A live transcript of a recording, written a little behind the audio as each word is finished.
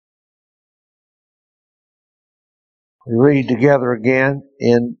We read together again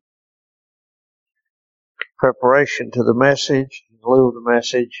in preparation to the message, in lieu of the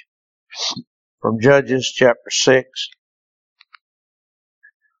message, from Judges chapter 6.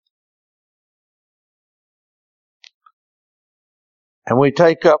 And we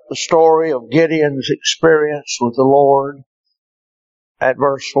take up the story of Gideon's experience with the Lord at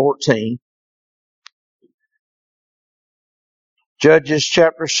verse 14. Judges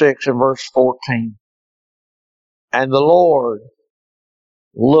chapter 6 and verse 14. And the Lord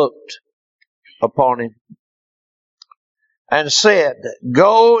looked upon him and said,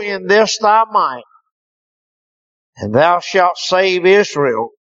 Go in this thy might, and thou shalt save Israel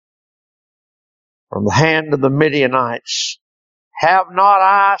from the hand of the Midianites. Have not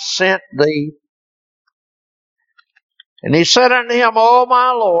I sent thee? And he said unto him, O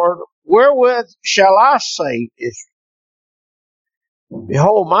my Lord, wherewith shall I save Israel?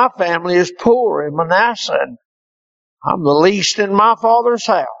 Behold, my family is poor in Manasseh, and I'm the least in my father's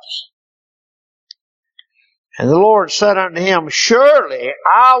house. And the Lord said unto him, Surely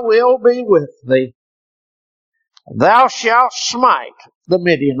I will be with thee. Thou shalt smite the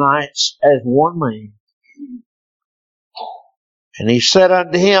Midianites as one man. And he said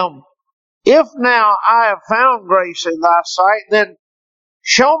unto him, If now I have found grace in thy sight, then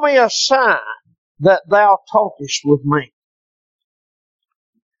show me a sign that thou talkest with me.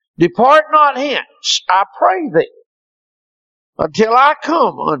 Depart not hence, I pray thee, until I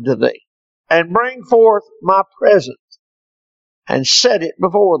come unto thee, and bring forth my present, and set it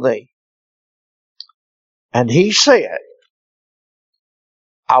before thee. And he said,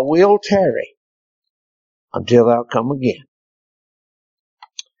 I will tarry until thou come again.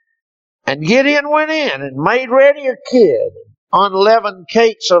 And Gideon went in and made ready a kid, unleavened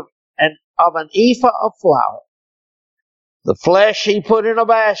cakes of an ephah of flour. The flesh he put in a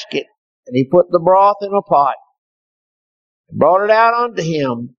basket, and he put the broth in a pot, and brought it out unto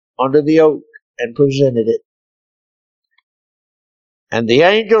him under the oak, and presented it. And the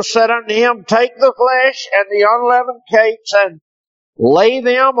angel said unto him, Take the flesh and the unleavened cakes, and lay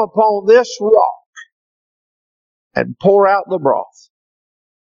them upon this rock, and pour out the broth.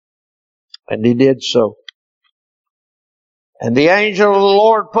 And he did so. And the angel of the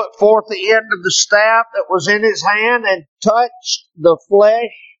Lord put forth the end of the staff that was in his hand, and touched the flesh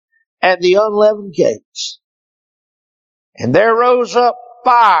and the unleavened cakes. And there rose up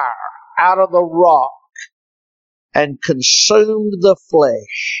fire out of the rock, and consumed the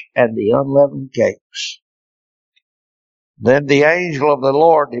flesh and the unleavened cakes. Then the angel of the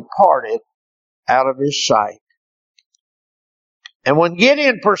Lord departed out of his sight. And when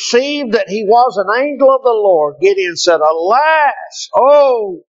Gideon perceived that he was an angel of the Lord, Gideon said, Alas,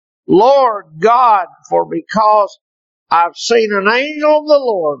 O Lord God, for because I've seen an angel of the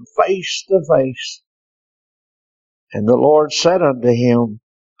Lord face to face. And the Lord said unto him,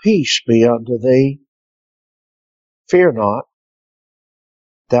 Peace be unto thee. Fear not,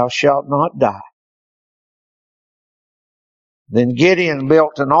 thou shalt not die. Then Gideon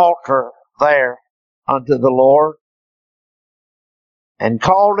built an altar there unto the Lord, and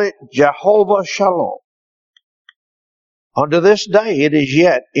called it Jehovah Shalom. Unto this day it is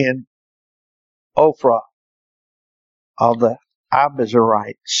yet in Ophrah of the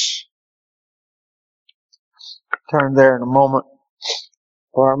Abizarites. Turn there in a moment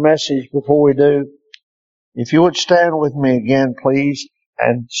for our message. Before we do, if you would stand with me again, please,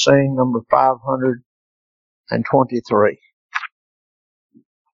 and sing number 523.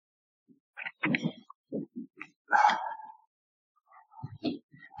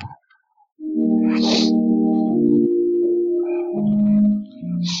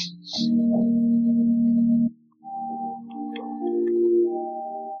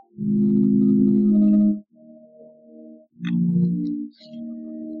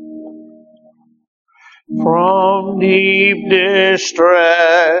 From deep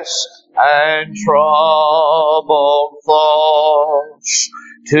distress and troubled thoughts,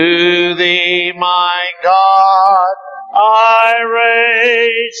 to thee, my God, I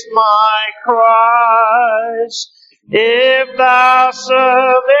raise my cries. If thou severely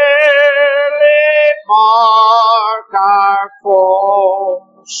mark our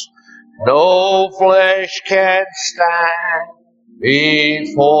faults, no flesh can stand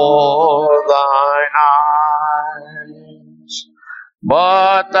before thine eyes.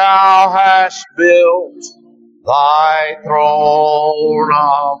 But thou hast built thy throne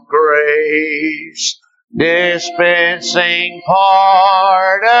of grace, dispensing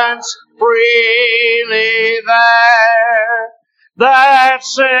pardons freely there, that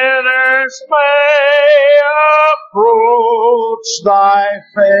sinners may approach thy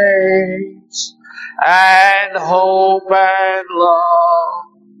face and hope and love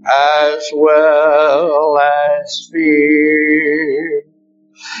as well as fear.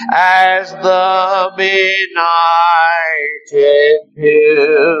 As the benighted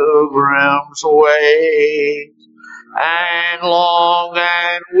pilgrims wait and long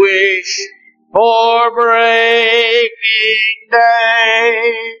and wish for breaking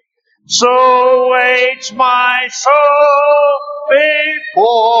day, so waits my soul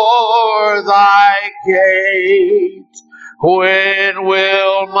before thy gate. When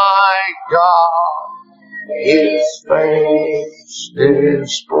will my God His face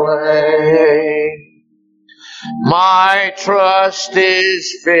display? My trust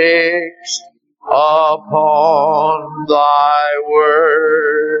is fixed upon thy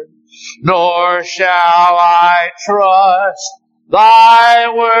word, nor shall I trust thy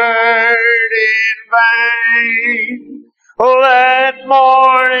word in vain. Let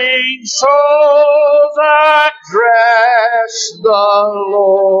mourning souls address the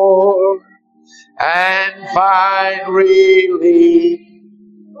Lord and find relief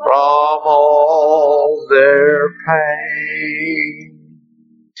from all their pain.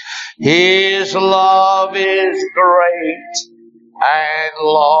 His love is great and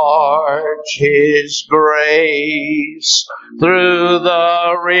large, His grace through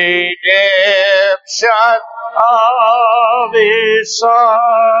the redemption of His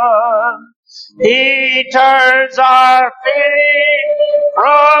Son. He turns our feet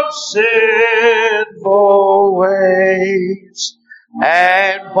from sinful ways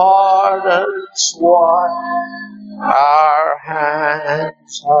and pardons what our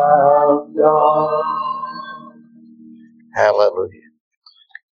hands have done. Hallelujah.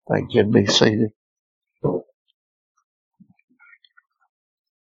 Thank you. Be seated.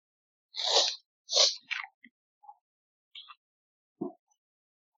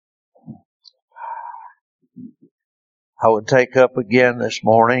 I would take up again this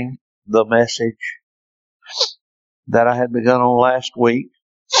morning the message that I had begun on last week.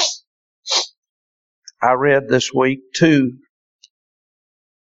 I read this week two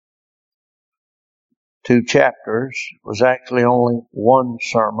chapters. It was actually only one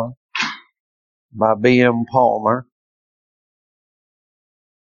sermon by B.M. Palmer.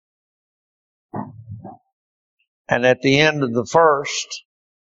 And at the end of the first,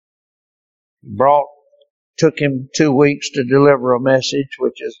 took him 2 weeks to deliver a message,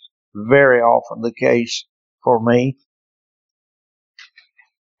 which is very often the case for me.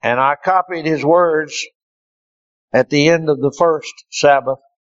 And I copied his words at the end of the first Sabbath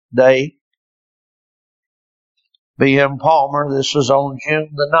day. B.M. Palmer, this was on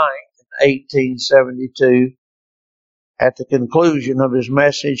June the 9th, 1872. At the conclusion of his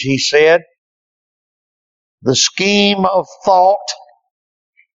message, he said, "The scheme of thought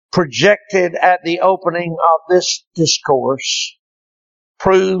projected at the opening of this discourse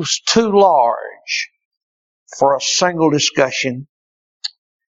proves too large for a single discussion,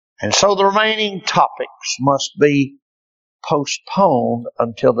 and so the remaining topics must be postponed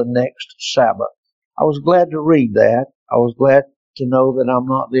until the next Sabbath." I was glad to read that. I was glad to know that I'm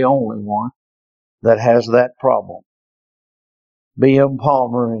not the only one that has that problem. B.M.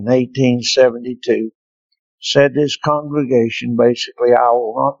 Palmer in 1872 said to his congregation, basically, "I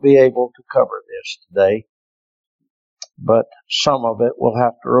will not be able to cover this today, but some of it will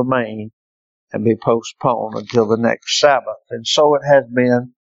have to remain and be postponed until the next Sabbath." And so it has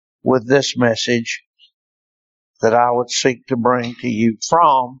been with this message that I would seek to bring to you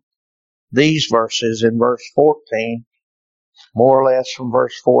from these verses in verse 14, more or less from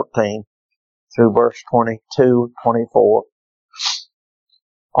verse 14 through verse 22 and 24.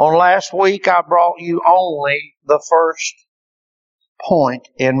 On last week, I brought you only the first point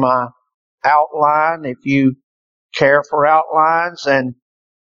in my outline. If you care for outlines and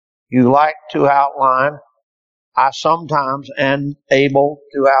you like to outline, I sometimes am able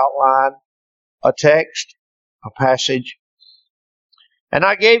to outline a text, a passage. And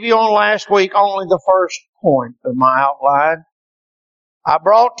I gave you on last week only the first point of my outline. I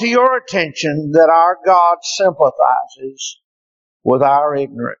brought to your attention that our God sympathizes with our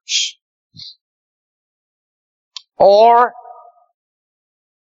ignorance. Or,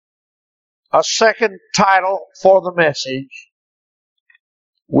 a second title for the message,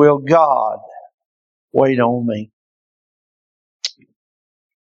 Will God Wait on Me?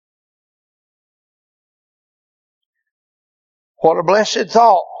 What a blessed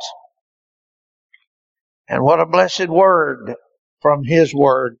thought, and what a blessed word from His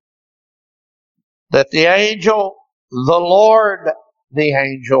word, that the angel, the Lord, the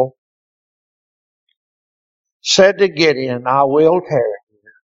angel, said to Gideon, "I will tarry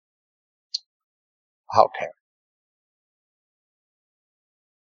here." I'll tarry.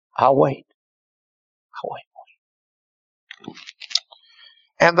 I'll wait. I'll wait.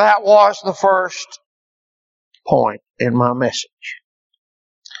 And that was the first point in my message.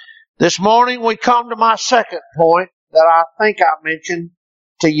 This morning we come to my second point that I think I mentioned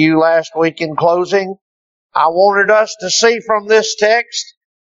to you last week in closing. I wanted us to see from this text,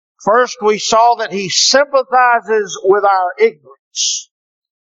 first we saw that he sympathizes with our ignorance.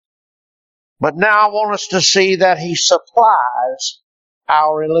 But now I want us to see that he supplies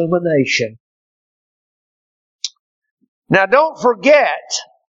our illumination. Now don't forget,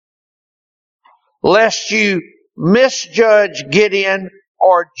 lest you misjudge Gideon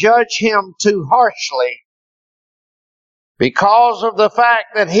or judge him too harshly, because of the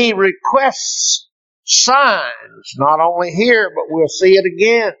fact that he requests signs, not only here, but we'll see it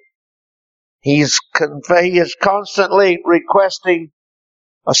again. He is constantly requesting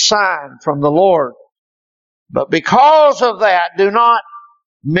a sign from the Lord. But because of that, do not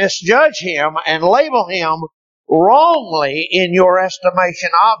misjudge him and label him wrongly in your estimation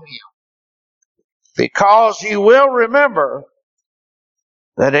of him. Because you will remember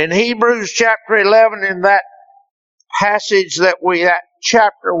that in Hebrews chapter 11, in that passage that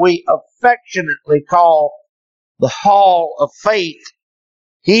chapter we affectionately call the Hall of Faith,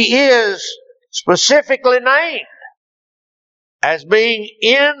 he is specifically named as being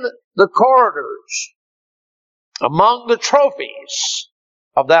in the corridors among the trophies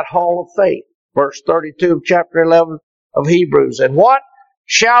of that Hall of Faith. Verse 32 of chapter 11 of Hebrews. And what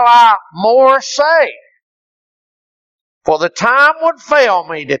shall I more say? For the time would fail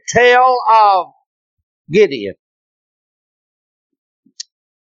me to tell of Gideon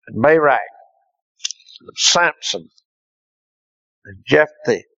and Barak, and Samson, and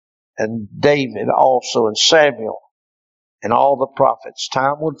Jephthah, and David also, and Samuel, and all the prophets.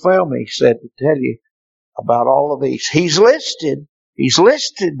 Time would fail me, he said, to tell you about all of these. He's listed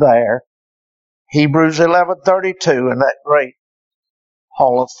there, Hebrews 11:32, in that great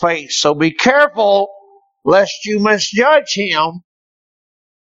Hall of Faith. So be careful lest you misjudge him,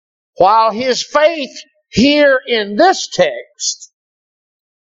 while his faith here in this text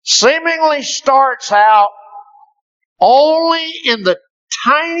seemingly starts out only in the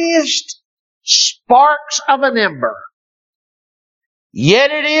tiniest sparks of an ember. Yet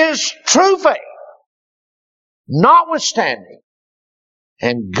it is true faith, notwithstanding.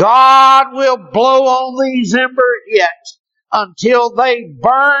 And God will blow on these embers yet until they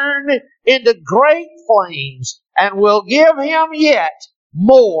burn into great flames, and will give him yet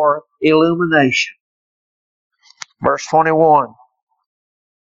more illumination. Verse 21.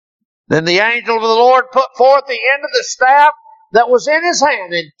 Then the angel of the Lord put forth the end of the staff that was in his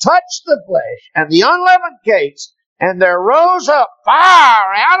hand, and touched the flesh and the unleavened cakes, and there rose up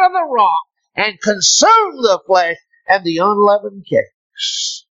fire out of the rock, and consumed the flesh and the unleavened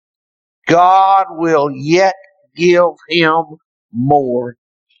cakes. God will yet give him more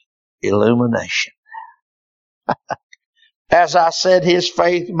illumination. As I said, his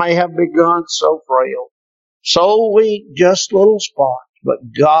faith may have begun so frail, so weak, just little sparks,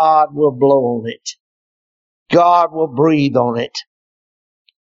 but God will blow on it. God will breathe on it,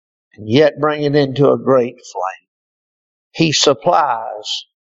 and yet bring it into a great flame. He supplies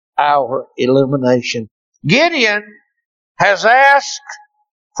our illumination. Gideon has asked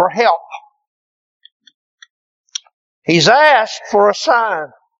for help. He's asked for a sign.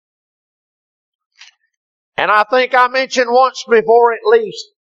 And I think I mentioned once before at least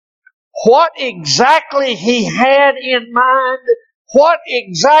what exactly he had in mind, what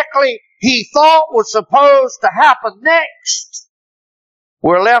exactly he thought was supposed to happen next.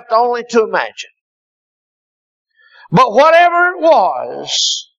 We're left only to imagine. But whatever it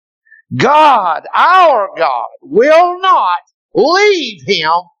was, God, our God, will not leave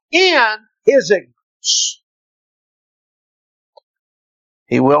him in his ignorance.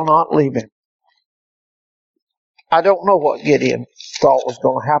 He will not leave him. I don't know what Gideon thought was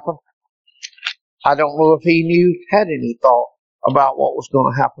going to happen. I don't know if he had any thought about what was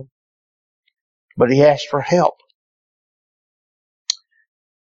going to happen. But he asked for help.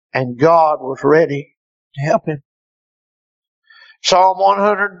 And God was ready to help him. Psalm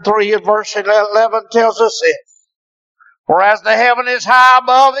 103 verse 11 tells us this. For as the heaven is high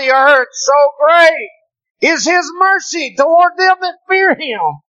above the earth, so great is his mercy toward them that fear him.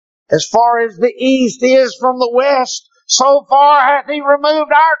 As far as the east is from the west, so far hath he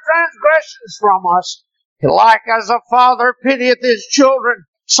removed our transgressions from us. Like as a father pitieth his children,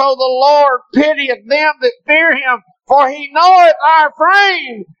 so the Lord pitieth them that fear him. For he knoweth our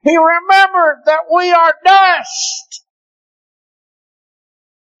frame. He remembered that we are dust.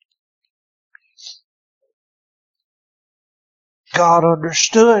 God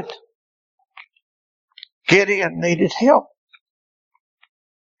understood. Gideon needed help.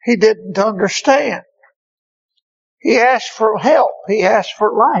 He didn't understand. He asked for help. He asked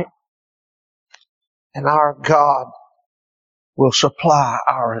for light. And our God will supply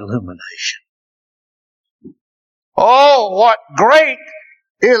our illumination. Oh, what great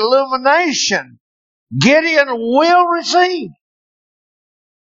illumination Gideon will receive.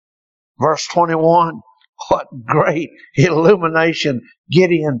 Verse 21, what great illumination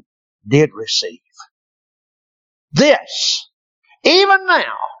Gideon did receive. This, even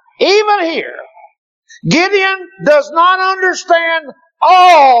now, even here, Gideon does not understand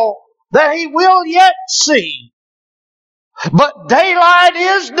all that he will yet see. But daylight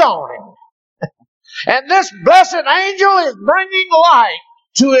is dawning. And this blessed angel is bringing light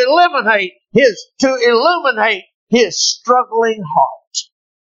to illuminate his struggling heart.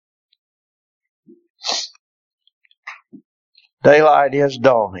 Daylight is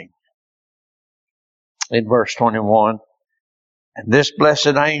dawning. In verse 21. And this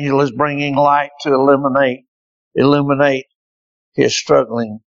blessed angel is bringing light to illuminate his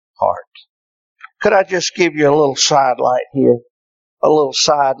struggling heart. Could I just give you a little side light here? A little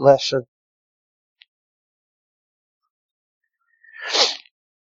side lesson.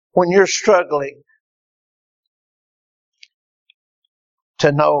 When you're struggling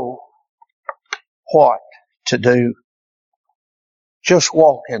to know what to do, just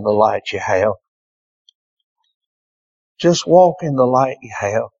walk in the light you have. Just walk in the light you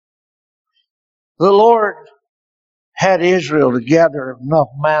have. The Lord had Israel to gather enough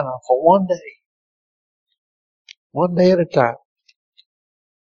manna for one day at a time.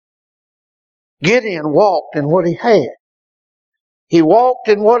 Gideon walked in what he had. He walked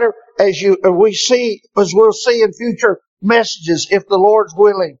in whatever, as we'll see in future messages, if the Lord's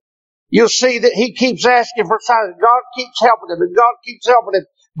willing. You'll see that he keeps asking for signs. God keeps helping him, and God keeps helping him.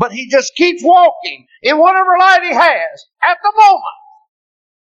 But he just keeps walking in whatever light he has at the moment.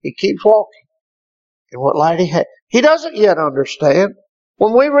 He keeps walking in what light he has. He doesn't yet understand.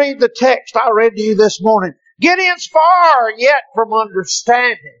 When we read the text I read to you this morning, Gideon's far yet from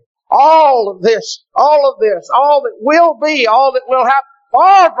understanding all of this, all that will be, all that will happen,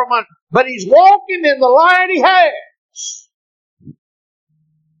 far from it. But he's walking in the light he has.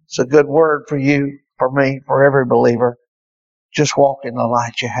 It's a good word for you, for me, for every believer. Just walk in the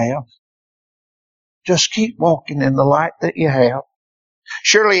light you have. Just keep walking in the light that you have.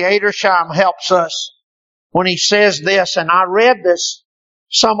 Surely Edersheim helps us when he says this, and I read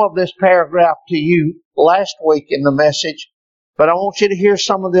some of this paragraph to you last week in the message, but I want you to hear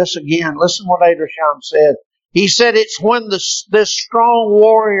some of this again. Listen what Edersheim said. He said it's when this strong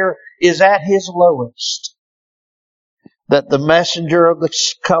warrior is at his lowest that the messenger of the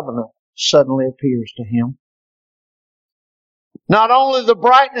covenant suddenly appears to him. Not only the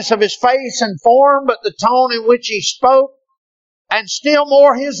brightness of his face and form, but the tone in which he spoke, and still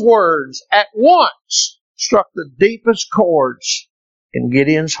more his words, at once struck the deepest chords in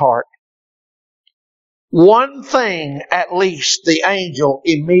Gideon's heart. One thing at least the angel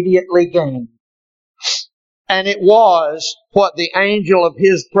immediately gained, and it was what the angel of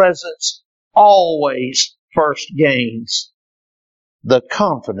his presence always first gains: the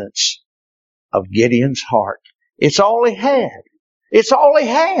confidence of Gideon's heart. It's all he had. It's all he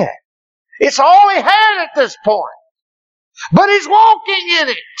had. It's all he had at this point. But he's walking in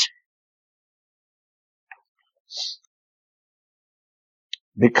it.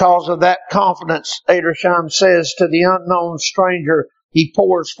 Because of that confidence, Edersheim says, to the unknown stranger, he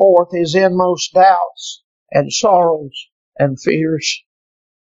pours forth his inmost doubts and sorrows and fears.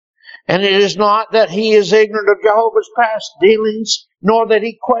 And it is not that he is ignorant of Jehovah's past dealings, nor that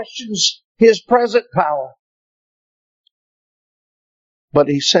he questions his present power. But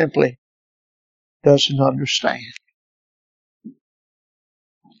he simply doesn't understand.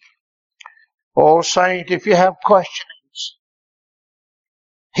 Oh, saint, if you have questionings,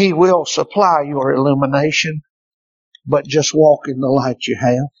 he will supply your illumination, but just walk in the light you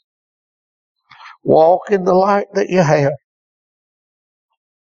have. Walk in the light that you have.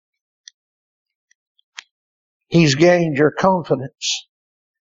 He's gained your confidence.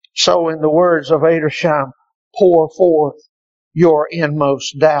 So in the words of Edersheim, pour forth your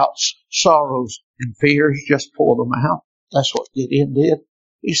inmost doubts, sorrows, and fears. Just pour them out. That's what Gideon did.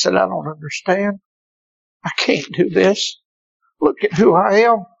 He said, I don't understand. I can't do this. Look at who I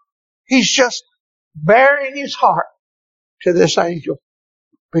am. He's just bearing his heart to this angel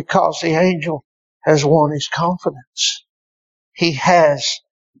because the angel has won his confidence. He has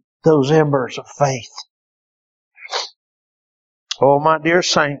those embers of faith. Oh, my dear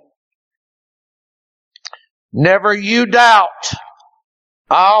saint, Never you doubt,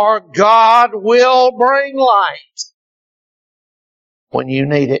 our God will bring light when you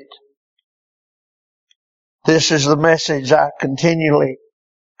need it. This is the message I continually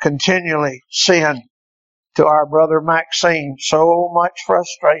send to our brother Maxine. So much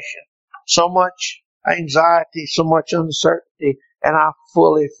frustration, so much anxiety, so much uncertainty, and I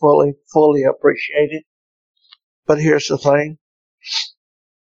fully appreciate it. But here's the thing.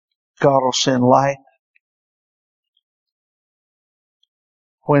 God will send light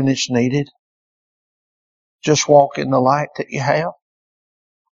when it's needed. Just walk in the light that you have.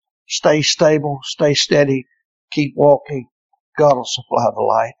 Stay stable, stay steady, keep walking. God will supply the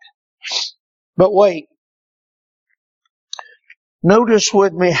light. But wait. Notice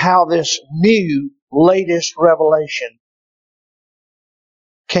with me how this new, latest revelation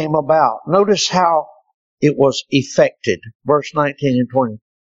came about. Notice how it was effected. Verse 19 and 20.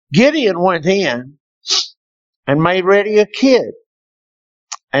 Gideon went in and made ready a kid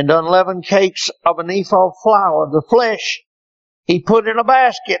and unleavened cakes of an ephah of flour. The flesh he put in a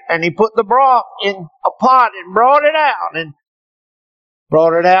basket, and he put the broth in a pot and brought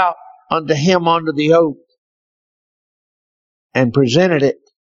it out unto him under the oak, and presented it.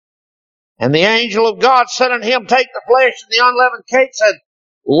 And the angel of God said unto him, Take the flesh and the unleavened cakes and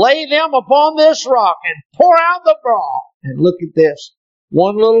lay them upon this rock and pour out the broth. And look at this.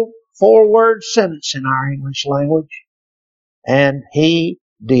 One little 4-word sentence in our English language. And he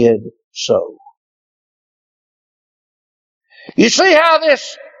did so. You see how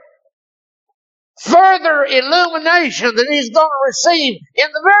this further illumination that he's going to receive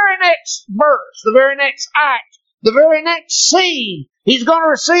in the very next verse, the very next act, the very next scene, he's going to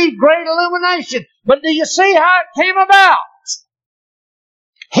receive great illumination. But do you see how it came about?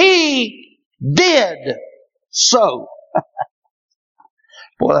 He did so.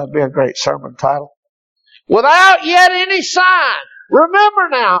 Boy, that'd be a great sermon title. Without yet any sign. Remember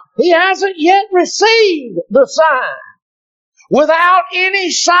now, he hasn't yet received the sign. Without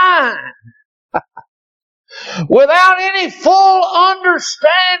any sign. Without any full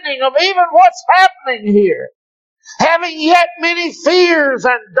understanding of even what's happening here. Having yet many fears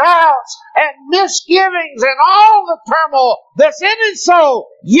and doubts and misgivings and all the turmoil that's in his soul.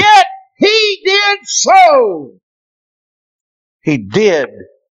 Yet he did so. He did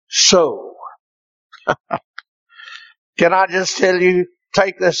so. Can I just tell you,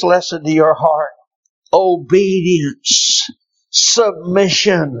 take this lesson to your heart. Obedience,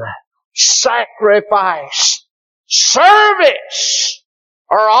 submission, sacrifice, service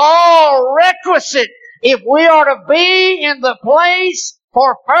are all requisite if we are to be in the place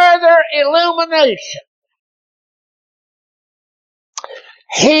for further illumination.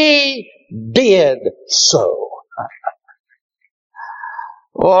 He did so.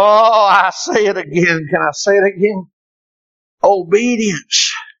 Oh, I say it again. Can I say it again?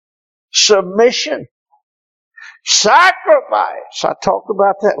 Obedience, submission, sacrifice. I talked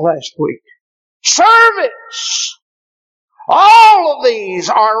about that last week. Service. All of these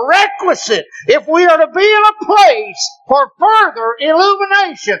are requisite if we are to be in a place for further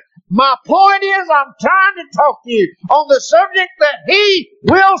illumination. My point is, I'm trying to talk to you on the subject that He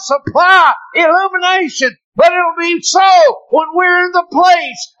will supply illumination. But it'll be so when we're in the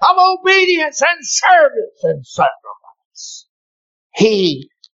place of obedience and service and sacrifice. He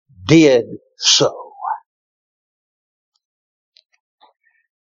did so.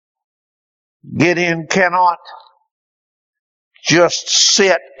 Gideon cannot just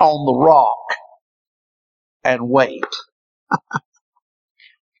sit on the rock and wait.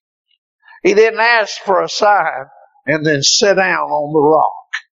 He didn't ask for a sign and then sit down on the rock.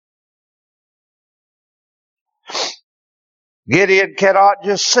 Gideon cannot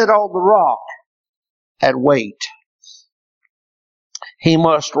just sit on the rock and wait. He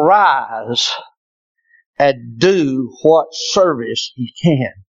must rise and do what service he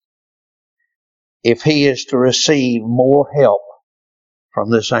can if he is to receive more help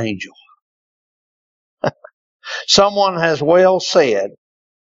from this angel. Someone has well said,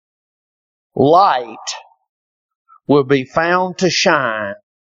 light will be found to shine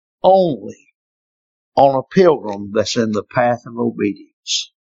only on a pilgrim that's in the path of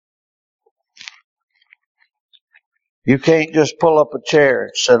obedience. You can't just pull up a chair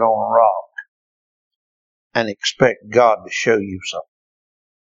and sit on a rock and expect God to show you something.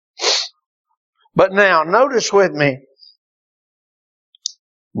 But now, notice with me,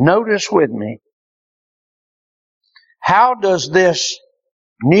 how does this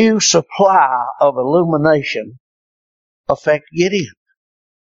new supply of illumination affect Gideon?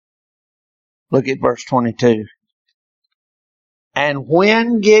 Look at verse 22. And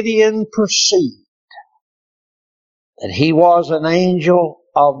when Gideon perceived that he was an angel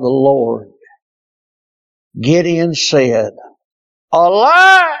of the Lord, Gideon said,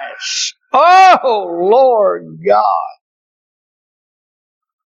 Alas, O Lord God,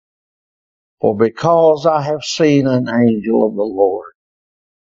 for because I have seen an angel of the Lord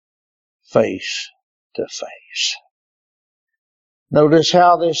face to face. Notice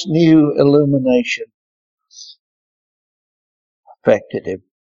how this new illumination affected him.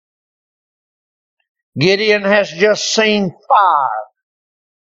 Gideon has just seen fire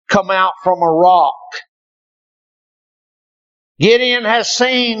come out from a rock. Gideon has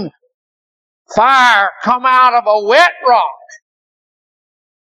seen fire come out of a wet rock.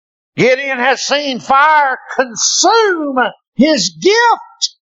 Gideon has seen fire consume his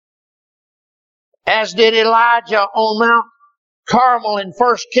gift, as did Elijah on Mount Carmel in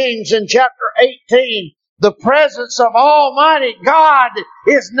 1 Kings in chapter 18. The presence of Almighty God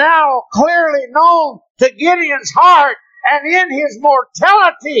is now clearly known to Gideon's heart, and in his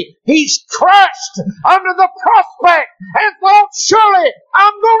mortality, he's crushed under the prospect and thought, surely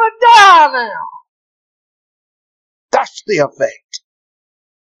I'm going to die now. That's the effect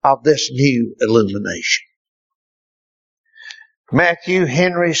of this new illumination. Matthew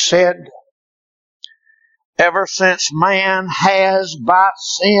Henry said, ever since man has by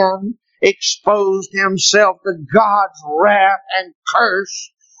sin exposed himself to God's wrath and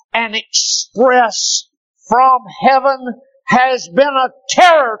curse, an express from heaven has been a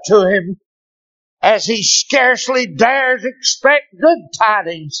terror to him, as he scarcely dares expect good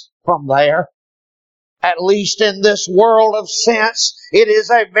tidings from there. At least in this world of sense, it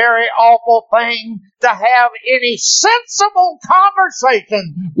is a very awful thing to have any sensible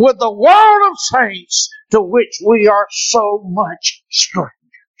conversation with the world of saints to which we are so much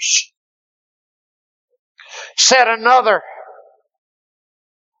strangers. Said another,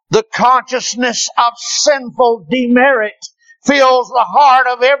 the consciousness of sinful demerit fills the heart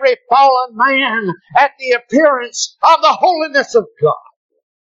of every fallen man at the appearance of the holiness of God.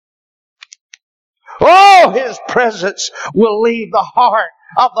 Oh, His presence will leave the heart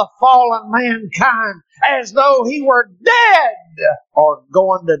of the fallen mankind as though he were dead or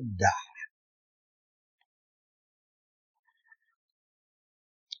going to die.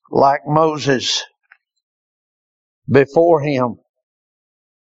 Like Moses before him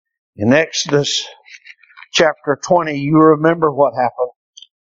in Exodus chapter 20, you remember what happened.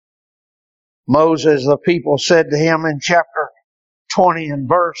 Moses, the people said to him in chapter 20 and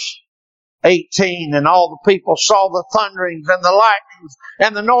verse 18, and all the people saw the thunderings and the lightnings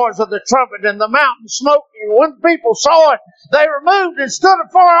and the noise of the trumpet and the mountain smoking. When the people saw it, they removed and stood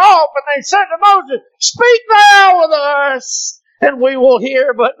afar off, and they said to Moses, Speak thou with us, and we will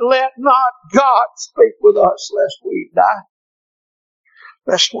hear, but let not God speak with us, lest we die.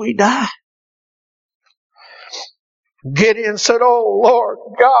 Lest we die. Gideon said, Oh Lord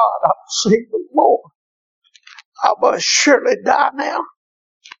God, I've seen the Lord. I must surely die now.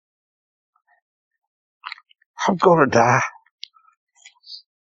 I'm going to die.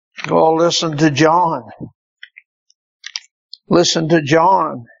 Well, listen to John. Listen to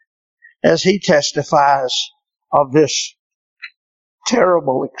John as he testifies of this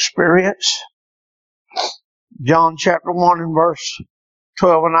terrible experience. John chapter 1 and verse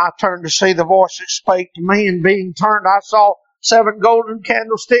 12, and I turned to see the voice that spake to me, and being turned I saw 7 golden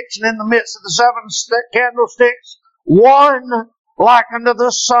candlesticks, and in the midst of the 7 candlesticks, one like unto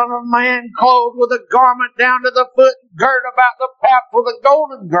the Son of Man, clothed with a garment down to the foot, girt about the pap with a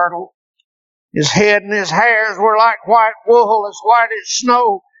golden girdle. His head and his hairs were like white wool, as white as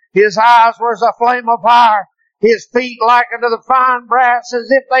snow. His eyes were as a flame of fire. His feet like unto the fine brass, as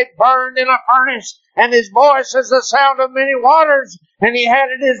if they burned in a furnace. And his voice as the sound of many waters. And he had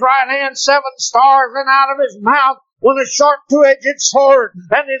in his right hand 7 stars, and out of his mouth went a sharp 2-edged sword.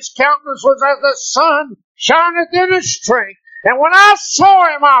 And his countenance was as the sun shineth in his strength. And when I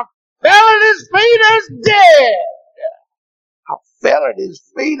saw him, I fell at his feet as dead. I fell at his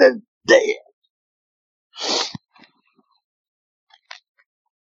feet as dead.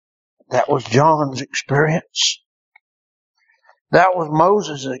 That was John's experience. That was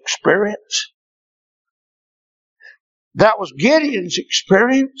Moses' experience. That was Gideon's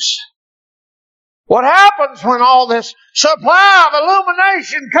experience. What happens when all this supply of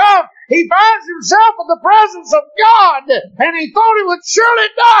illumination comes? He finds himself in the presence of God, and he thought he would surely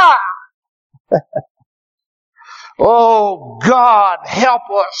die. Oh, God, help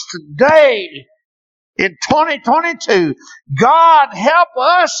us today in 2022. God, help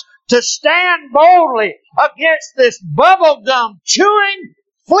us to stand boldly against this bubblegum chewing,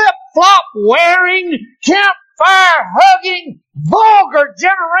 flip-flop wearing, campfire hugging, vulgar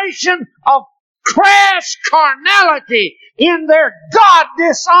generation of crass carnality, in their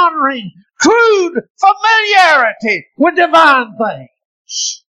God-dishonoring, crude familiarity with divine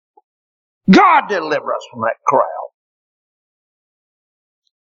things. God deliver us from that crowd.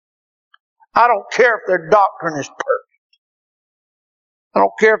 I don't care if their doctrine is perfect. I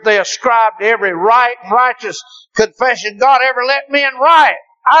don't care if they ascribe to every right and righteous confession God ever let men write.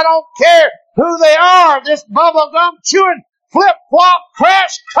 I don't care who they are, this bubblegum chewing, flip-flop,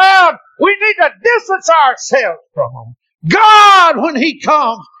 crash crowd. We need to distance ourselves from them. God, when He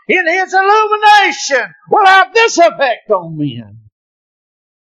comes in His illumination, will have this effect on men.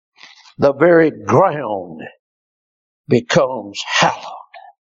 The very ground becomes hallowed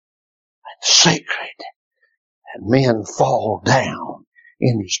and sacred, and men fall down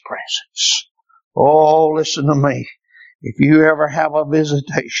in His presence. Oh, listen to me. If you ever have a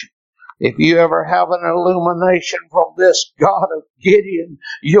visitation, if you ever have an illumination from this God of Gideon,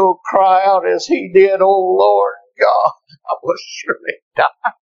 you'll cry out as he did, "Oh Lord God, I must surely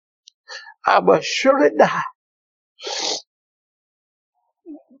die. I must surely die."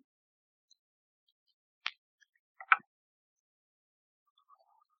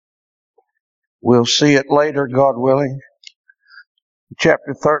 We'll see it later, God willing.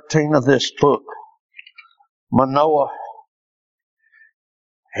 Chapter 13 of this book. Manoah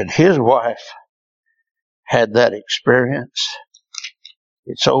and his wife had that experience.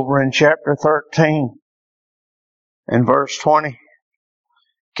 It's over in chapter 13 and verse 20.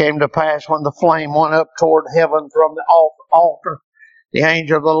 Came to pass when the flame went up toward heaven from the altar, the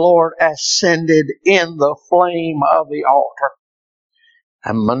angel of the Lord ascended in the flame of the altar.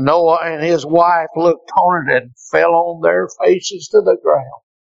 And Manoah and his wife looked on it and fell on their faces to the ground.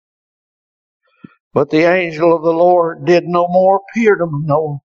 But the angel of the Lord did no more appear to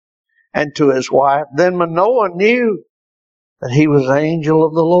Manoah and to his wife. Then Manoah knew that he was the angel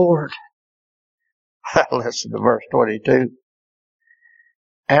of the Lord. Listen to verse 22.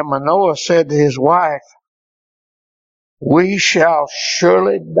 And Manoah said to his wife, "We shall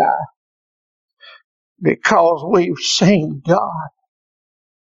surely die because we've seen God."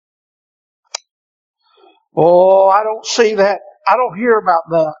 Oh, I don't see that. I don't hear about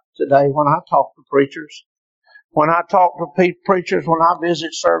that today when I talk to preachers. When I talk to preachers, when I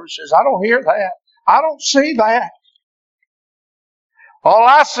visit services, I don't hear that. I don't see that. All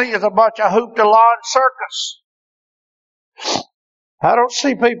I see is a bunch of hoop-de-law and circus. I don't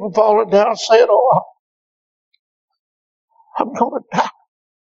see people falling down and saying, "Oh, I'm going to die.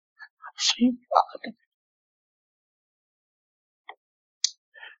 I've seen God."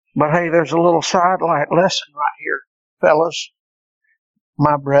 But hey, there's a little sidelight lesson right here, fellas.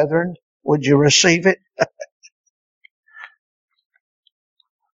 My brethren, would you receive it?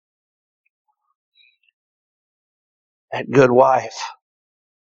 That good wife,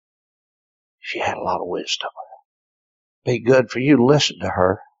 she had a lot of wisdom. Be good for you to listen to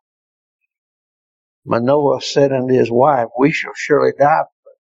her. Manoah said unto his wife, "We shall surely die."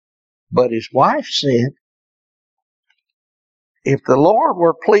 But his wife said, "If the Lord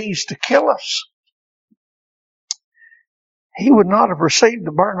were pleased to kill us, He would not have received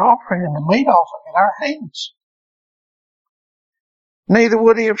the burnt offering and the meat offering in our hands. Neither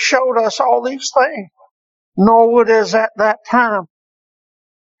would He have showed us all these things, nor would He at that time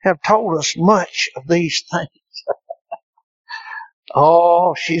have told us much of these things."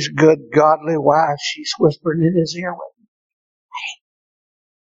 Oh, she's a good, godly wife. She's whispering in his ear, "Hey,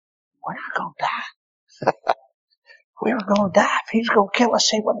 we're not going to die. We were going to die. If He's going to kill us,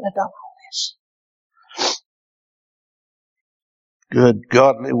 He wouldn't have done all this." Good,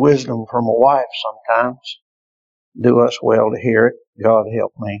 godly wisdom from a wife sometimes. Do us well to hear it. God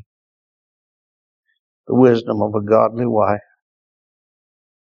help me. The wisdom of a godly wife.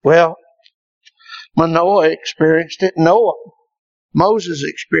 Well, Manoah experienced it. Moses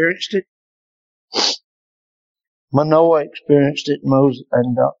experienced it. Manoah experienced it.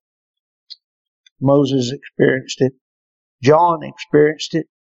 Moses experienced it. John experienced it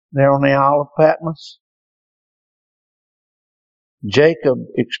there on the Isle of Patmos. Jacob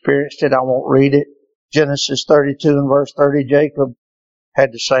experienced it. I won't read it. Genesis 32 and verse 30. Jacob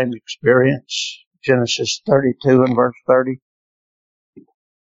had the same experience. Genesis 32 and verse 30.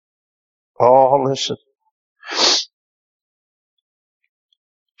 Oh, listen.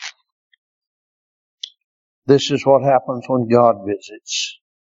 This is what happens when God visits.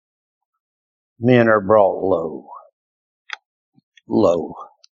 Men are brought low. Low.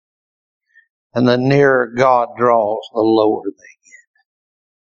 And the nearer God draws, the lower they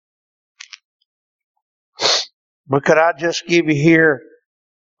get. But could I just give you here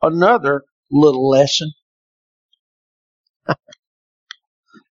another little lesson?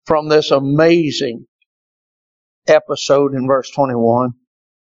 from this amazing episode in verse 21.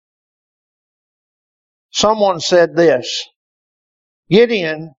 Someone said this: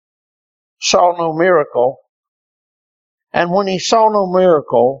 Gideon saw no miracle, and when he saw no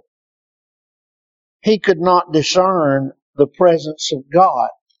miracle, he could not discern the presence of God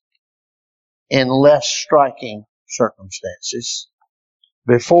in less striking circumstances.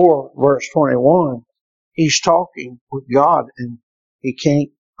 Before verse 21, he's talking with God and he can't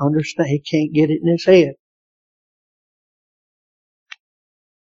understand, he can't get it in his head.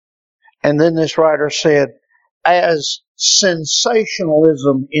 And then this writer said, as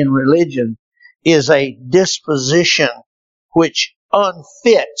sensationalism in religion is a disposition which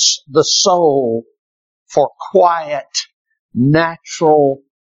unfits the soul for quiet, natural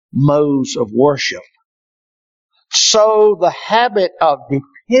modes of worship, so the habit of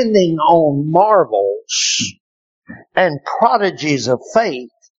depending on marvels and prodigies of faith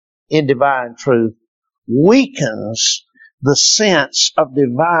in divine truth weakens the sense of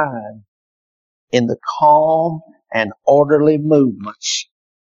divine in the calm and orderly movements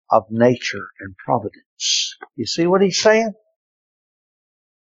of nature and providence. You see what he's saying?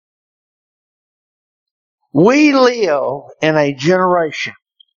 We live in a generation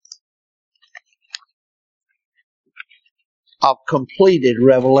of completed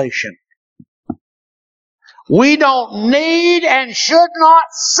revelation. We don't need and should not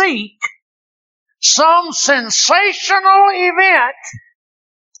seek some sensational event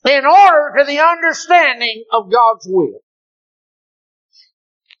in order to the understanding of God's will.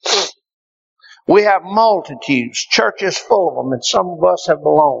 We have multitudes, churches full of them, and some of us have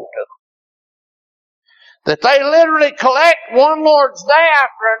belonged to them, that they literally collect one Lord's Day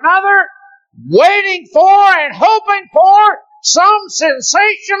after another, waiting for and hoping for some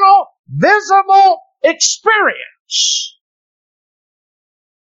sensational, visible experience.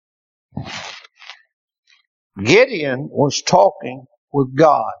 Gideon was talking with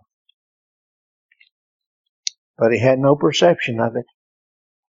God, but he had no perception of it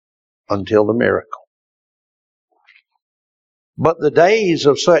until the miracle. But the days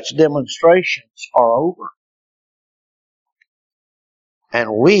of such demonstrations are over,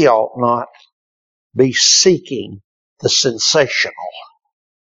 and we ought not be seeking the sensational.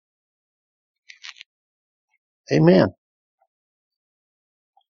 Amen.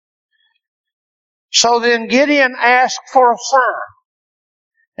 So then Gideon asked for a sign,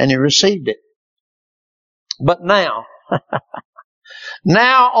 and he received it. But now,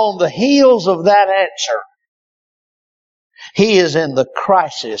 on the heels of that answer, he is in the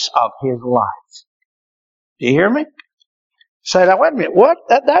crisis of his life. Do you hear me? Say that, wait a minute, what?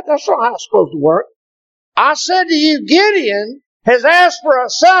 That's not how it's supposed to work. I said to you, Gideon has asked for a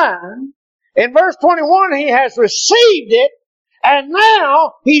sign. In verse 21, he has received it, and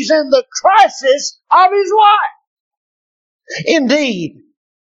now he's in the crisis of his life. Indeed,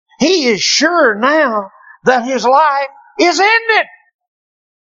 he is sure now that his life is ended.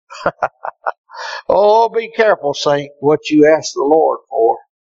 Oh, be careful, saint, what you ask the Lord for.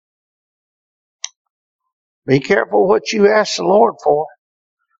 Be careful what you ask the Lord for.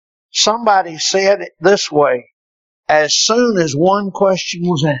 Somebody said it this way: as soon as one question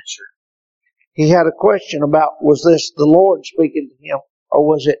was answered, he had a question about, was this the Lord speaking to him or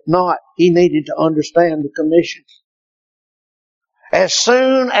was it not? He needed to understand the commission. As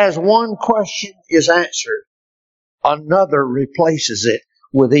soon as one question is answered, another replaces it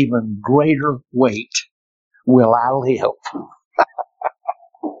with even greater weight. Will I live?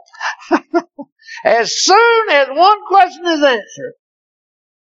 As soon as one question is answered,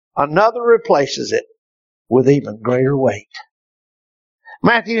 another replaces it with even greater weight.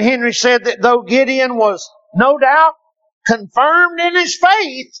 Matthew Henry said that though Gideon was no doubt confirmed in his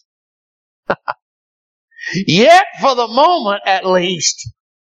faith, yet for the moment at least,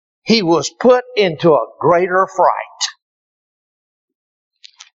 he was put into a greater fright.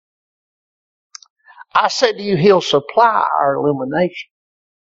 I said to you, he'll supply our illumination,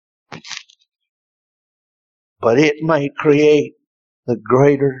 but it may create the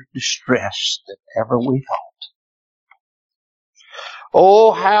greater distress than ever we thought.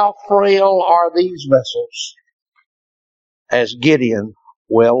 Oh, how frail are these vessels, as Gideon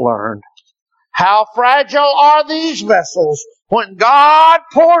well learned. How fragile are these vessels when God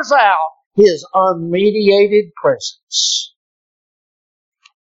pours out His unmediated presence.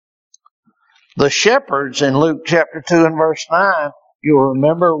 The shepherds in Luke chapter 2 and verse 9, you'll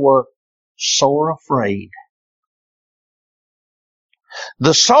remember, were sore afraid.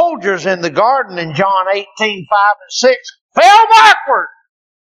 The soldiers in the garden in John 18:5 and 6 fell backward.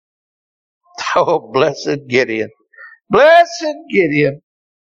 Oh, blessed Gideon. Blessed Gideon.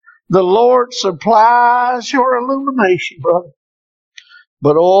 The Lord supplies your illumination, brother.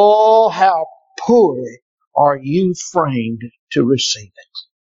 But oh, how poorly are you framed to receive it.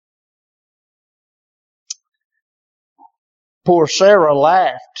 Poor Sarah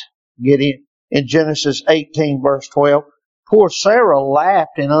laughed, Gideon, in Genesis 18 verse 12. Poor Sarah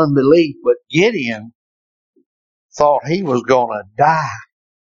laughed in unbelief, but Gideon thought he was going to die.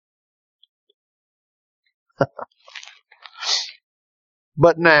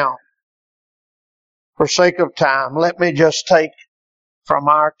 But now, for sake of time, let me just take from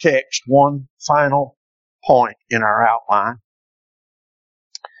our text one final point in our outline.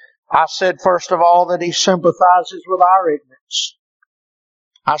 I said, first of all, that he sympathizes with our ignorance.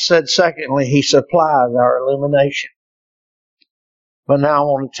 I said, secondly, he supplies our illumination. But now I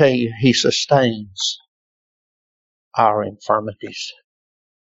want to tell you, he sustains our infirmities.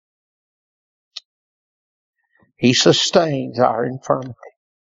 He sustains our infirmity.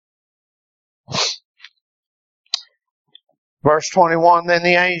 Verse 21, then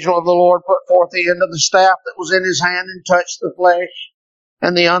the angel of the Lord put forth the end of the staff that was in his hand and touched the flesh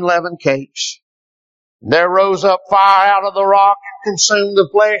and the unleavened cakes. There rose up fire out of the rock and consumed the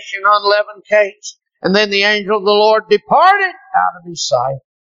flesh and unleavened cakes. And then the angel of the Lord departed out of his sight.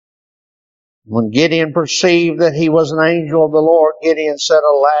 When Gideon perceived that he was an angel of the Lord, Gideon said,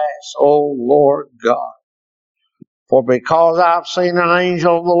 alas, O Lord God, for because I've seen an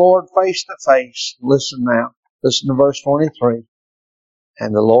angel of the Lord face to face. Listen now. Listen to verse 23.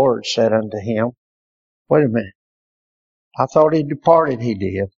 And the Lord said unto him, wait a minute. I thought he departed. He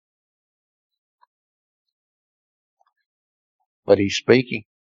did. But he's speaking.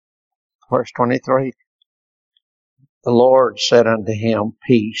 Verse 23. The Lord said unto him,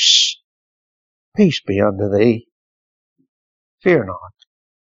 peace. Peace be unto thee. Fear not.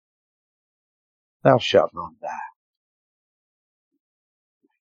 Thou shalt not die.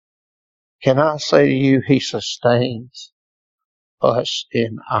 Can I say to you, he sustains us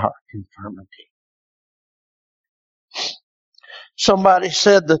in our infirmity. Somebody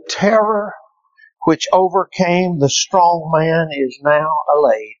said the terror which overcame the strong man is now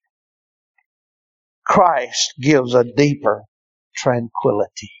allayed. Christ gives a deeper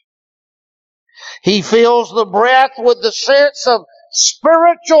tranquility. He fills the breath with the sense of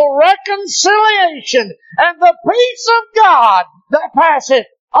spiritual reconciliation and the peace of God that passeth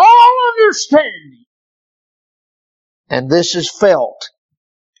all understanding. And this is felt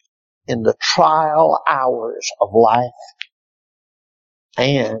in the trial hours of life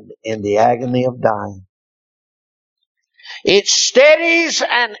and in the agony of dying. It steadies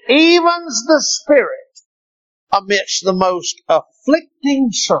and evens the spirit amidst the most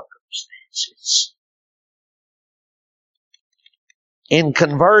afflicting circumstances. In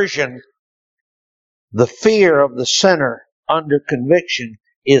conversion, the fear of the sinner under conviction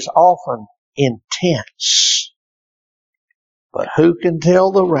is often intense. But who can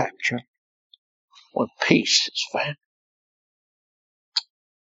tell the rapture when peace is found?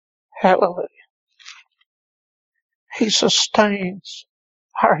 Hallelujah. He sustains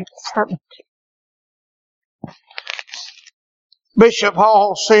our infirmity. Bishop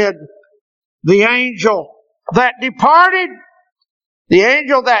Hall said, the angel that departed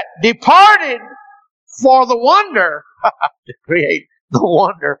for the wonder, to create the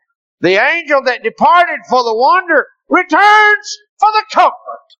wonder, the angel that departed for the wonder returns for the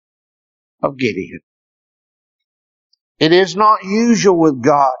comfort of Gideon. It is not usual with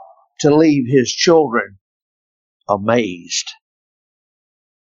God to leave his children amazed.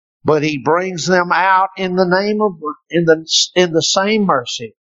 But he brings them out in the name of, in the same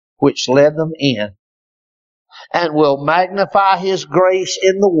mercy which led them in, and will magnify his grace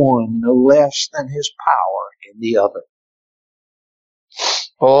in the one no less than his power in the other.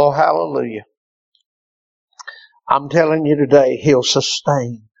 Oh, hallelujah. I'm telling you today, he'll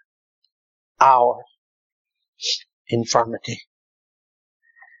sustain our infirmity.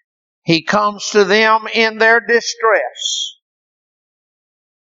 He comes to them in their distress.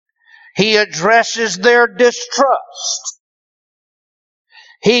 He addresses their distrust.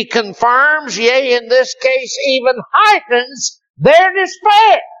 He confirms, yea, in this case even heightens their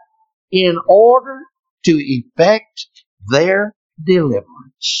despair in order to effect their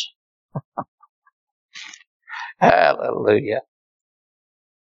deliverance. Hallelujah.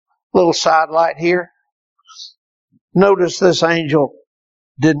 Little sidelight here. Notice this angel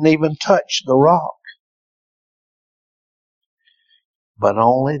didn't even touch the rock, but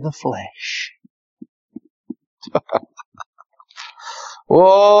only the flesh.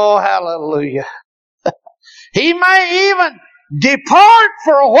 Oh, hallelujah. He may even depart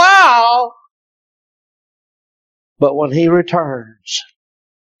for a while, but when he returns,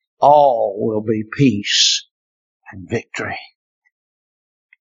 all will be peace and victory.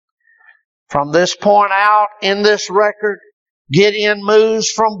 From this point out in this record, Gideon moves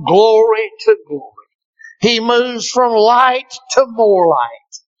from glory to glory. He moves from light to more light.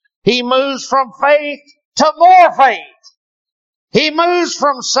 He moves from faith to more faith. He moves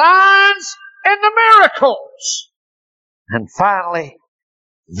from signs into miracles. And finally,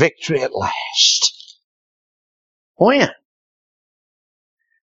 victory at last. When?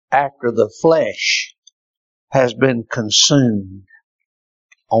 After the flesh has been consumed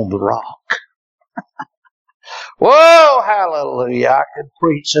on the rock. Whoa, hallelujah. I could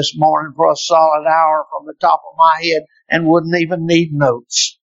preach this morning for a solid hour from the top of my head and wouldn't even need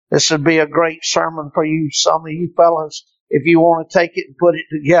notes. This would be a great sermon for you, some of you fellows, if you want to take it and put it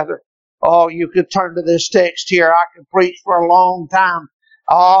together. Oh, you could turn to this text here. I could preach for a long time.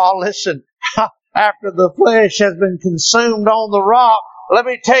 Oh, listen, after the flesh has been consumed on the rock, let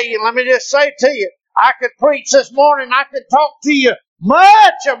me tell you, let me just say to you, I could preach this morning, I could talk to you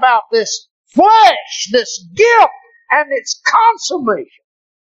much about this flesh, this gift, and its consummation.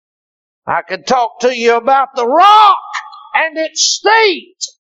 I could talk to you about the rock and its state.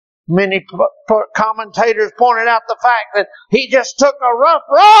 Many commentators pointed out the fact that he just took a rough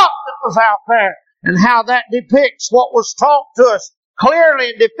rock that was out there and how that depicts what was taught to us clearly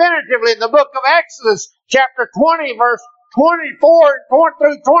and definitively in the book of Exodus, chapter 20, verse 24 and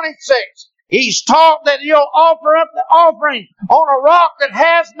through 26. He's taught that you'll offer up the offering on a rock that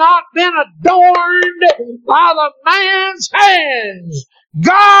has not been adorned by the man's hands.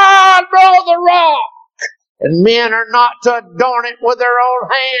 God brought the rock, and men are not to adorn it with their own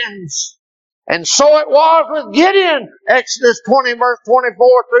hands. And so it was with Gideon, Exodus 20, verse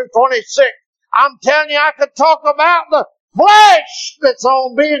 24 through 26. I'm telling you, I could talk about the flesh that's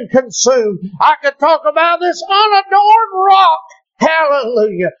on being consumed. I could talk about this unadorned rock.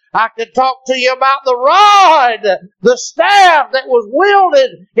 Hallelujah. I could talk to you about the rod, the staff that was wielded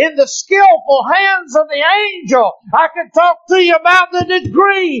in the skillful hands of the angel. I could talk to you about the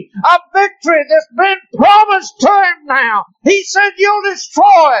degree of victory that's been promised to him now. He said, you'll destroy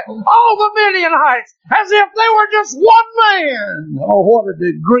all the Midianites as if they were just one man. Oh, what a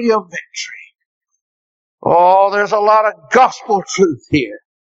degree of victory. Oh, there's a lot of gospel truth here.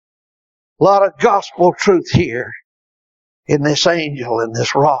 A lot of gospel truth here. In this angel, in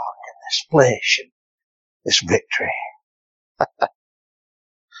this rock, in this flesh, and this victory.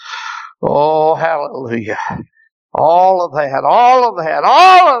 Oh, hallelujah. All of that,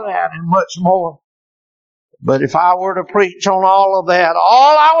 and much more. But if I were to preach on all of that,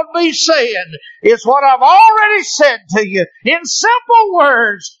 all I would be saying is what I've already said to you. In simple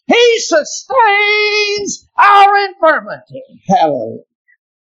words, He sustains our infirmity. Hallelujah.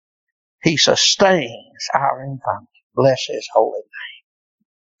 He sustains our infirmity. Bless His holy name.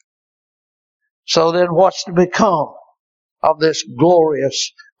 So then what's to become of this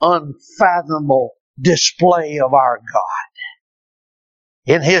glorious, unfathomable display of our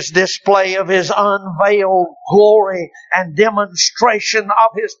God? In His display of His unveiled glory and demonstration of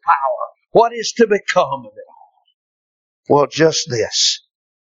His power, what is to become of it all? Well, just this.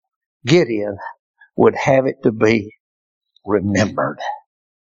 Gideon would have it to be remembered.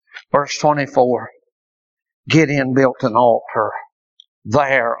 Verse 24. Gideon built an altar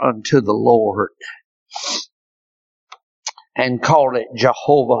there unto the Lord and called it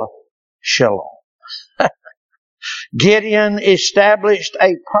Jehovah Shalom. Gideon established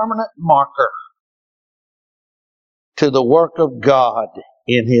a permanent marker to the work of God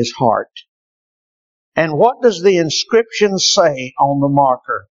in his heart. And what does the inscription say on the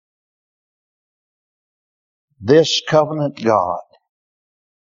marker? This covenant God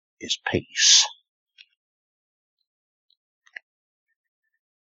is peace.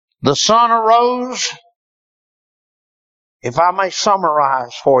 The sun arose, if I may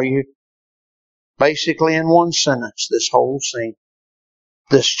summarize for you, basically in one sentence, this whole scene,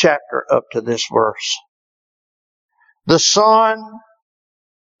 this chapter up to this verse. The sun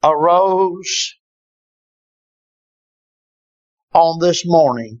arose on this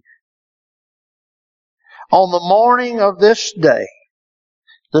morning. On the morning of this day,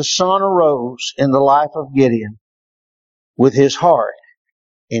 the sun arose in the life of Gideon with his heart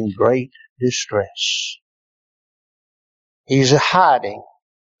in great distress. He's hiding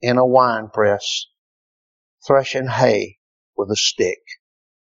in a wine press, threshing hay with a stick.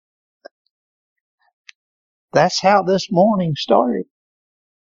 That's how this morning started.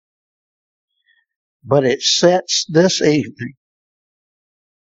 But it sets this evening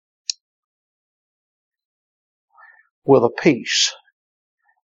with a peace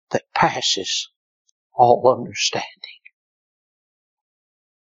that passes all understanding.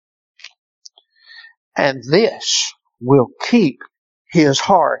 And this will keep his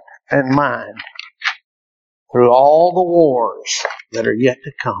heart and mind through all the wars that are yet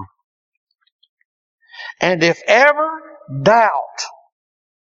to come. And if ever doubt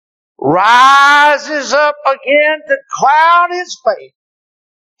rises up again to cloud his faith,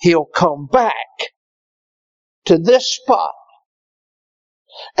 he'll come back to this spot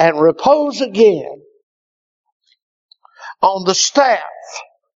and repose again on the staff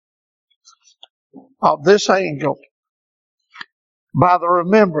of this angel by the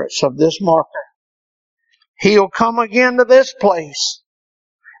remembrance of this marker. He'll come again to this place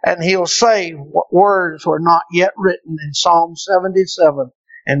and he'll say what words were not yet written in Psalm 77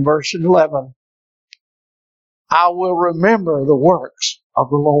 and verse 11. I will remember the works of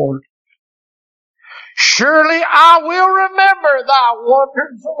the Lord. Surely I will remember thy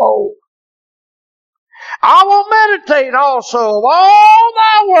wonders of old. I will meditate also of all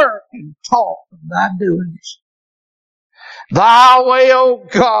thy work and talk of thy doings. Thy way, O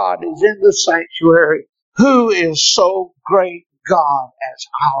God, is in the sanctuary. Who is so great God as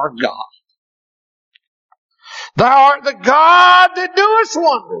our God? Thou art the God that doest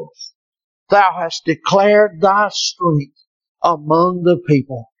wonders. Thou hast declared thy strength among the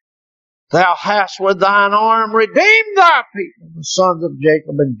people. Thou hast with thine arm redeemed thy people, the sons of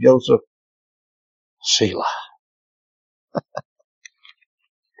Jacob and Joseph. Selah.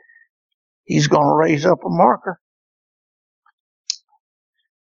 He's going to raise up a marker.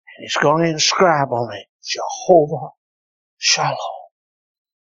 And he's going to inscribe on it, Jehovah Shalom.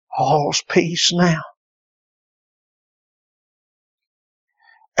 All's peace now.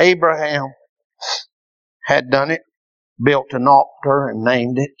 Abraham had done it, built an altar and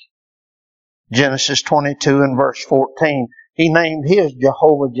named it. Genesis 22 and verse 14. He named his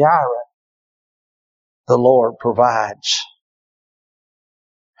Jehovah Jireh. The Lord provides.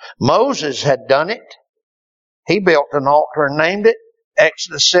 Moses had done it. He built an altar and named it.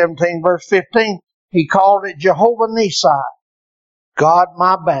 Exodus 17 verse 15. He called it Jehovah Nissi, God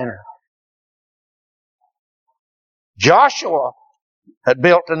my banner. Joshua had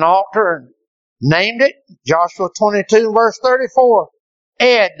built an altar and named it. Joshua 22 verse 34.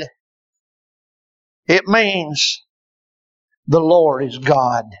 Ed. It means the Lord is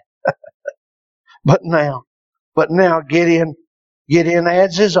God. But now Gideon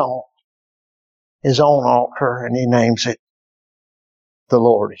adds his own altar, and he names it the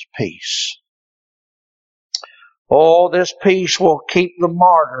Lord is peace. Oh, this peace will keep the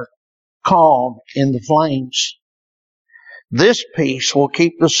martyr calm in the flames. This peace will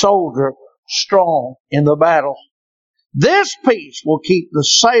keep the soldier strong in the battle. This peace will keep the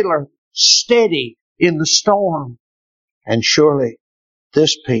sailor steady in the storm. And surely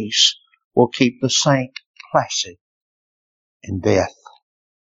this peace will keep the saint placid in death.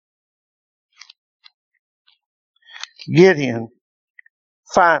 Gideon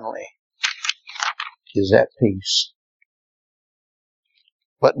finally is at peace.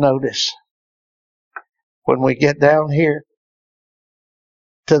 But notice, when we get down here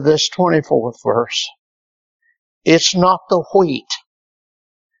to this 24th verse, it's not the wheat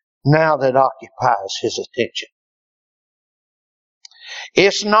now that occupies his attention.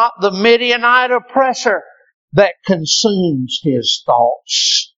 It's not the Midianite oppressor that consumes his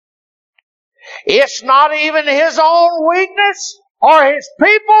thoughts. It's not even his own weakness or his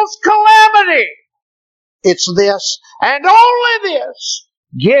people's calamity. It's this and only this.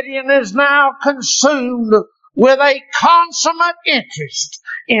 Gideon is now consumed with a consummate interest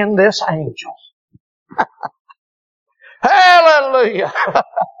in this angel. Hallelujah.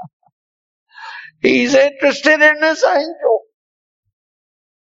 He's interested in this angel.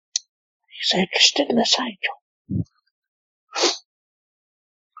 He's interested in this angel.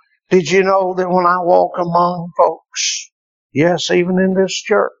 Did you know that when I walk among folks, yes, even in this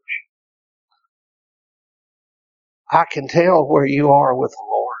church, I can tell where you are with the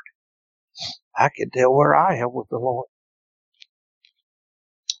Lord. I can tell where I am with the Lord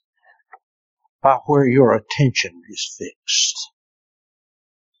by where your attention is fixed.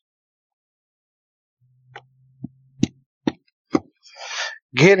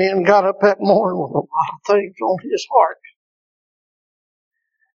 Gideon got up that morning with a lot of things on his heart.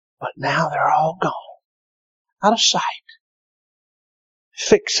 But now they're all gone. Out of sight.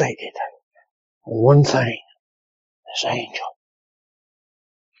 Fixated on one thing. This angel.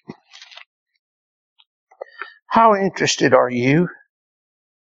 How interested are you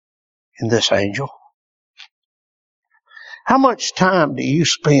in this angel? How much time do you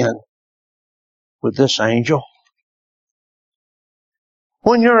spend with this angel?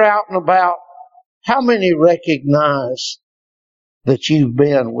 When you're out and about, how many recognize that you've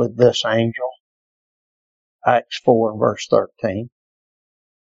been with this angel? Acts 4 and verse 13.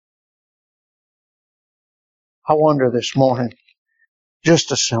 I wonder this morning,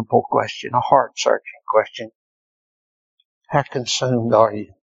 just a simple question, a heart-searching question. How consumed are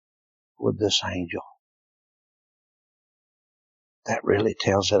you with this angel? That really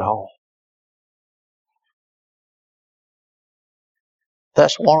tells it all.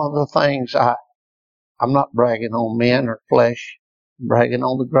 That's one of the things I'm not bragging on men or flesh. I'm bragging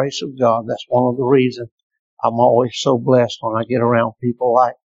on the grace of God. That's one of the reasons I'm always so blessed when I get around people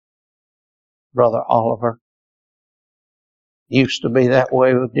like Brother Oliver. Used to be that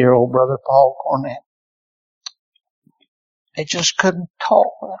way with dear old Brother Paul Cornett. They just couldn't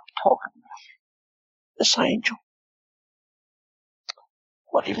talk without talking about this angel.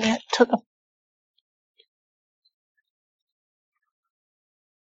 What he meant to them.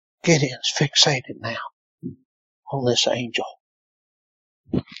 Gideon's fixated now on this angel.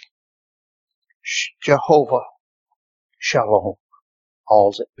 Jehovah Shalom.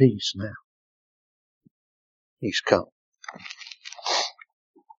 All's at peace now. He's come.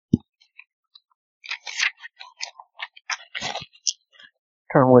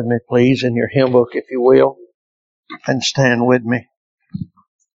 Turn with me, please, in your hymn book, if you will, and stand with me.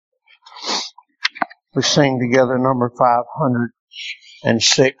 We sing together number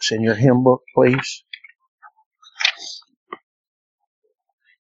 506 in your hymn book, please.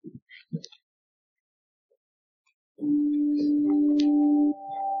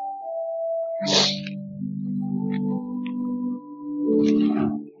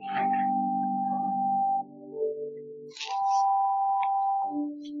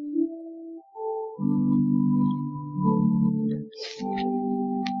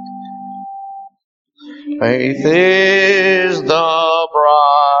 Faith is the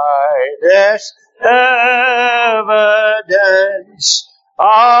brightest evidence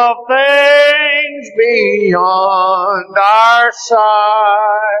of things beyond our sight.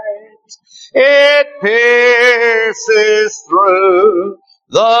 It pierces through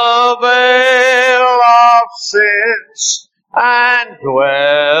the veil of sense and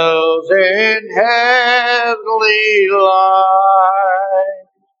dwells in heavenly light.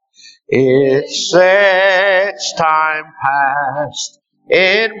 It sets time past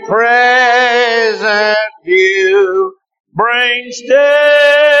in present view, brings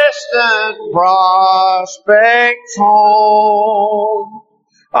distant prospects home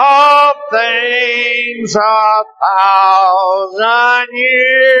of things 1,000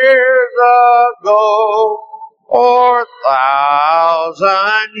 years ago or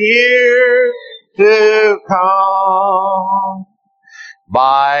 1,000 years to come.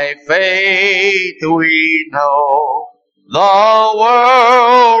 By faith we know the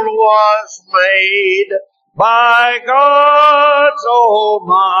world was made by God's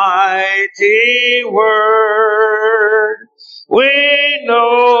almighty word. We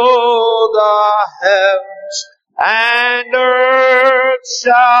know the heavens and earth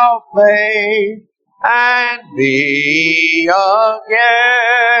shall fade and be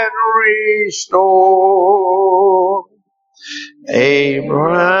again restored.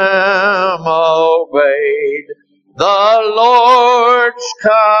 Abraham obeyed the Lord's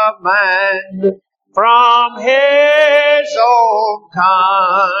command, from his own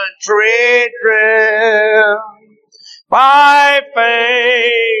country driven. By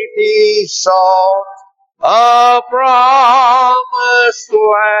faith he sought a promised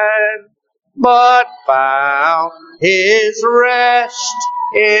land, but found his rest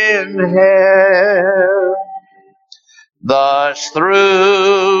in hell. Thus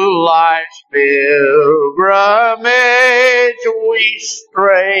through life's pilgrimage we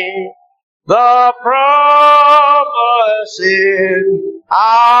stray, the promise in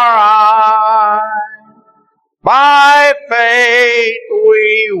our eye. By faith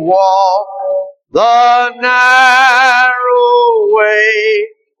we walk the narrow way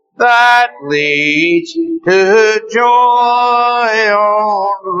that leads to joy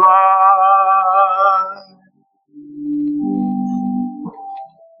on high.